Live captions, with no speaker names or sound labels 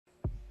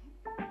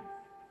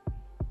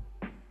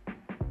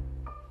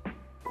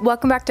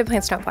Welcome back to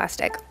Plants Not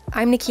Plastic.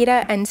 I'm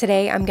Nikita, and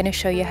today I'm going to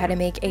show you how to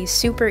make a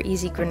super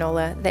easy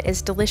granola that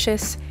is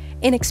delicious,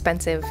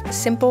 inexpensive,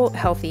 simple,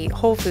 healthy,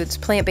 whole foods,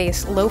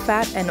 plant-based,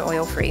 low-fat, and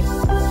oil-free.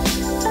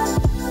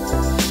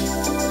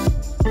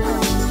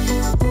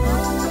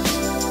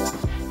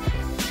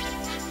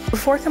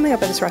 Before coming up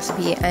with this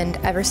recipe, and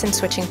ever since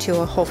switching to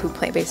a whole food,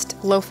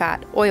 plant-based,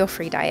 low-fat,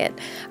 oil-free diet,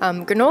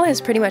 granola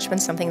has pretty much been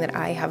something that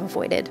I have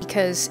avoided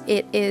because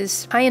it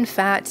is high in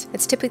fat,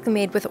 it's typically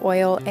made with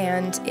oil,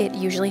 and it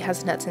usually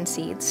has nuts and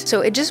seeds.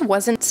 So it just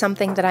wasn't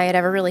something that I had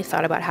ever really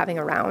thought about having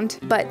around.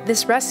 But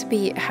this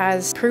recipe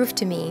has proved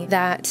to me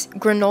that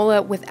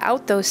granola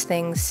without those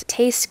things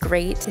tastes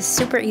great, is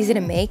super easy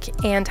to make,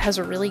 and has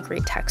a really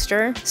great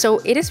texture. So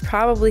it is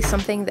probably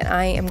something that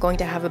I am going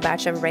to have a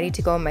batch of ready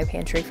to go in my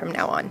pantry from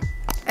now on.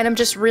 And I'm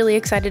just really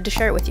excited to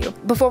share it with you.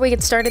 Before we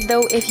get started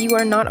though, if you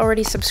are not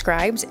already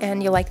subscribed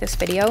and you like this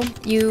video,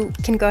 you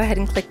can go ahead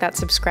and click that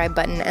subscribe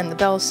button and the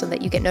bell so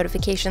that you get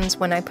notifications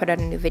when I put out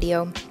a new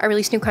video. I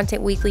release new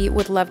content weekly,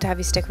 would love to have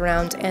you stick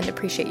around and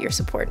appreciate your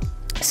support.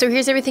 So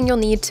here's everything you'll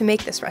need to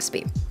make this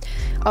recipe.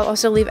 I'll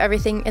also leave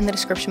everything in the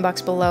description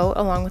box below,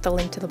 along with a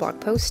link to the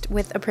blog post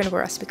with a printable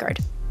recipe card.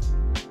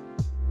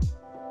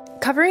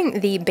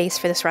 Covering the base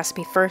for this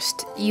recipe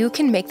first, you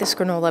can make this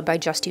granola by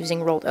just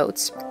using rolled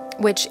oats,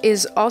 which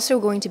is also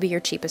going to be your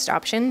cheapest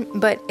option,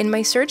 but in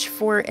my search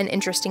for an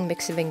interesting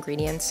mix of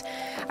ingredients,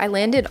 I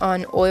landed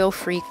on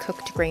oil-free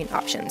cooked grain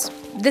options.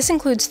 This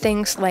includes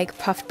things like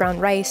puffed brown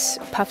rice,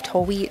 puffed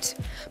whole wheat,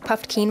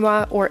 puffed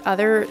quinoa, or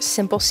other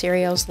simple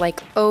cereals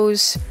like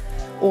oats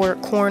or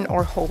corn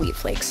or whole wheat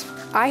flakes.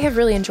 I have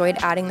really enjoyed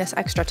adding this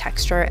extra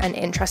texture and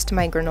interest to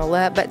my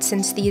granola, but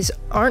since these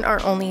aren't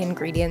our only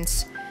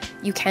ingredients,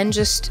 you can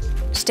just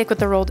stick with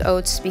the rolled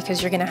oats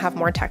because you're going to have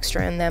more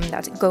texture in them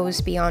that goes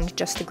beyond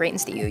just the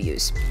grains that you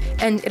use.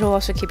 And it'll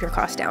also keep your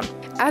costs down.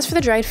 As for the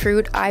dried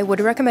fruit, I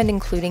would recommend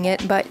including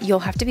it, but you'll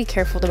have to be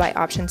careful to buy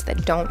options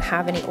that don't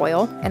have any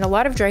oil, and a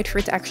lot of dried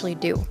fruits actually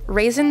do.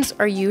 Raisins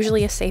are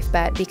usually a safe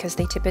bet because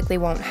they typically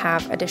won't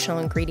have additional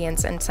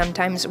ingredients and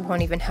sometimes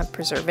won't even have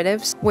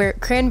preservatives, where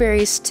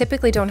cranberries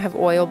typically don't have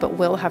oil but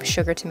will have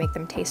sugar to make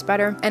them taste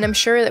better. And I'm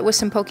sure that with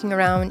some poking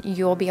around,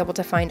 you'll be able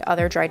to find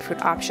other dried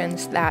fruit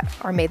options that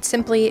are made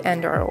simply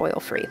and are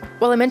oil-free.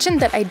 Well, I mentioned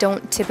that I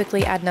don't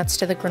typically add nuts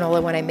to the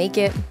granola when I make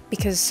it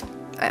because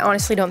I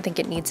honestly don't think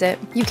it needs it.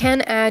 You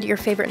can add your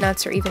favorite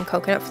nuts or even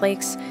coconut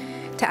flakes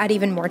to add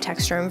even more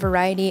texture and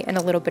variety and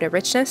a little bit of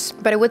richness,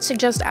 but I would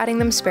suggest adding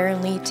them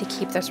sparingly to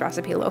keep this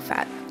recipe low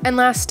fat. And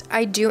last,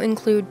 I do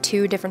include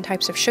 2 different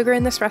types of sugar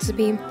in this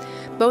recipe,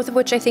 both of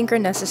which I think are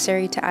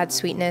necessary to add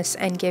sweetness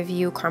and give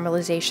you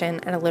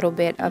caramelization and a little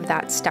bit of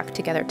that stuck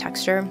together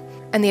texture.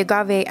 And the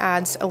agave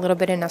adds a little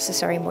bit of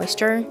necessary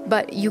moisture,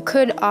 but you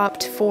could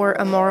opt for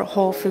a more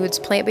whole foods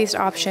plant-based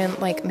option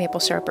like maple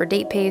syrup or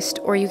date paste,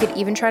 or you could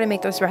even try to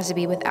make this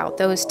recipe without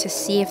those to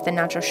see if the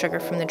natural sugar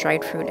from the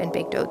dried fruit and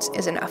baked oats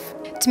is enough.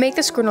 To make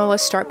this granola,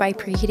 start by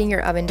preheating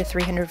your oven to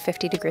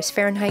 350 degrees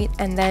Fahrenheit,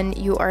 and then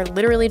you are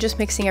literally just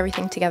mixing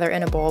everything together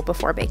in a bowl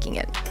before baking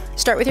it.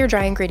 Start with your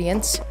dry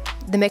ingredients,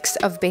 the mix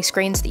of base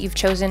grains that you've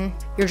chosen,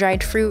 your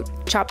dried fruit,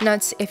 chopped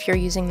nuts if you're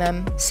using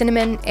them,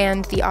 cinnamon,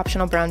 and the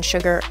optional brown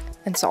sugar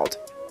and salt.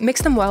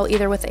 Mix them well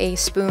either with a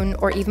spoon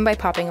or even by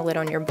popping a lid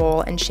on your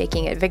bowl and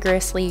shaking it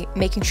vigorously,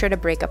 making sure to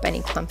break up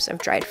any clumps of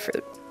dried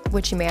fruit,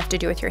 which you may have to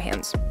do with your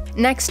hands.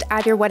 Next,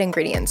 add your wet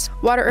ingredients,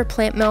 water or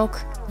plant milk,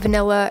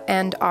 vanilla,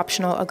 and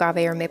optional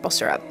agave or maple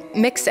syrup.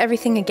 Mix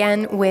everything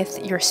again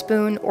with your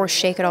spoon or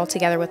shake it all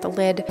together with a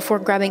lid before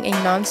grabbing a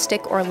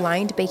non-stick or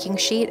lined baking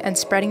sheet and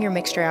spreading your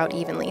mixture out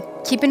evenly.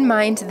 Keep in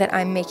mind that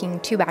I'm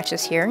making 2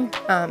 batches here,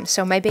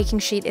 so my baking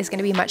sheet is going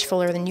to be much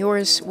fuller than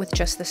yours with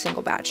just the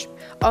single batch.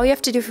 All you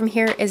have to do from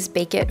here is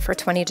bake it for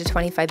 20 to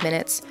 25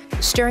 minutes,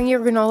 stirring your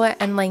granola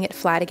and laying it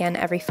flat again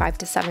every 5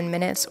 to 7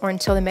 minutes or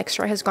until the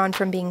mixture has gone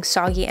from being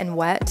soggy and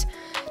wet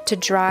to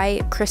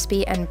dry,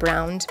 crispy, and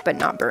browned, but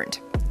not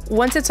burnt.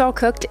 Once it's all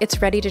cooked,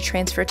 it's ready to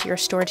transfer to your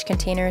storage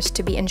containers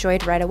to be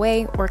enjoyed right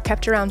away or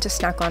kept around to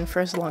snack on for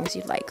as long as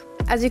you'd like.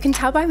 As you can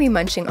tell by me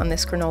munching on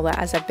this granola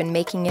as I've been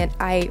making it,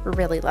 I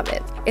really love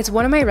it. It's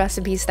one of my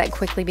recipes that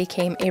quickly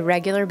became a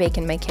regular bake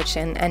in my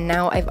kitchen, and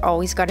now I've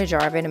always got a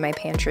jar of it in my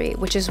pantry,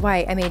 which is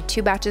why I made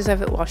 2 batches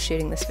of it while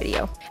shooting this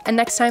video. And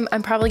next time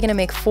I'm probably gonna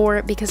make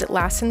 4 because it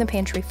lasts in the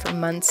pantry for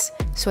months,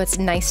 so it's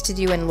nice to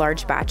do in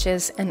large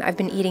batches, and I've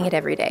been eating it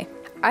every day.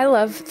 I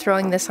love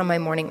throwing this on my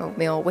morning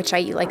oatmeal, which I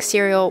eat like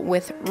cereal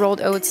with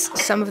rolled oats,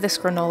 some of this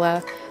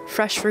granola,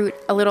 fresh fruit,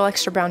 a little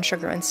extra brown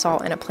sugar and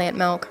salt, and a plant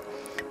milk.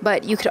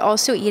 But you could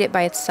also eat it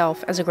by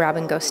itself as a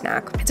grab-and-go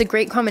snack. It's a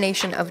great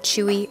combination of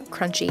chewy,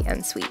 crunchy,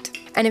 and sweet.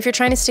 And if you're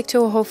trying to stick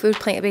to a whole food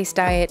plant-based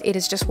diet, it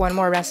is just one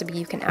more recipe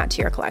you can add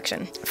to your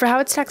collection. For how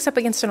it stacks up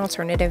against an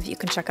alternative, you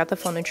can check out the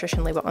full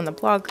nutrition label on the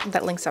blog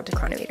that links up to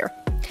Chronometer.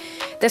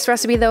 This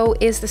recipe, though,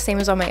 is the same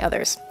as all my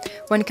others.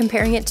 When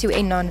comparing it to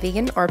a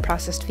non-vegan or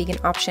processed vegan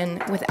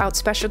option without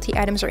specialty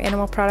items or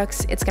animal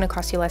products, it's going to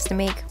cost you less to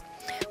make.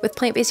 With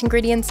plant-based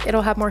ingredients,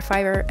 it'll have more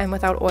fiber, and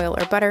without oil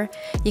or butter,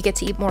 you get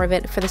to eat more of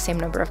it for the same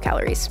number of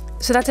calories.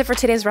 So that's it for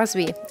today's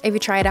recipe. If you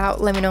try it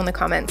out, let me know in the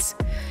comments.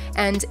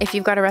 And if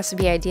you've got a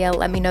recipe idea,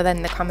 let me know that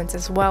in the comments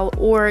as well,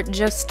 or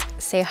just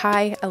say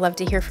hi. I love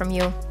to hear from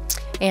you,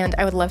 and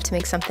I would love to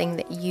make something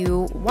that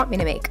you want me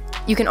to make.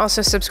 You can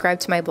also subscribe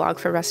to my blog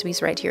for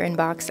recipes right to your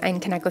inbox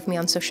and connect with me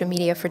on social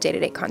media for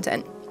day-to-day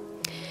content.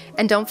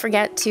 And don't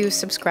forget to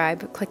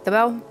subscribe, click the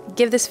bell,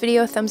 give this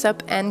video a thumbs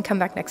up, and come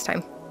back next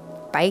time.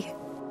 Bye.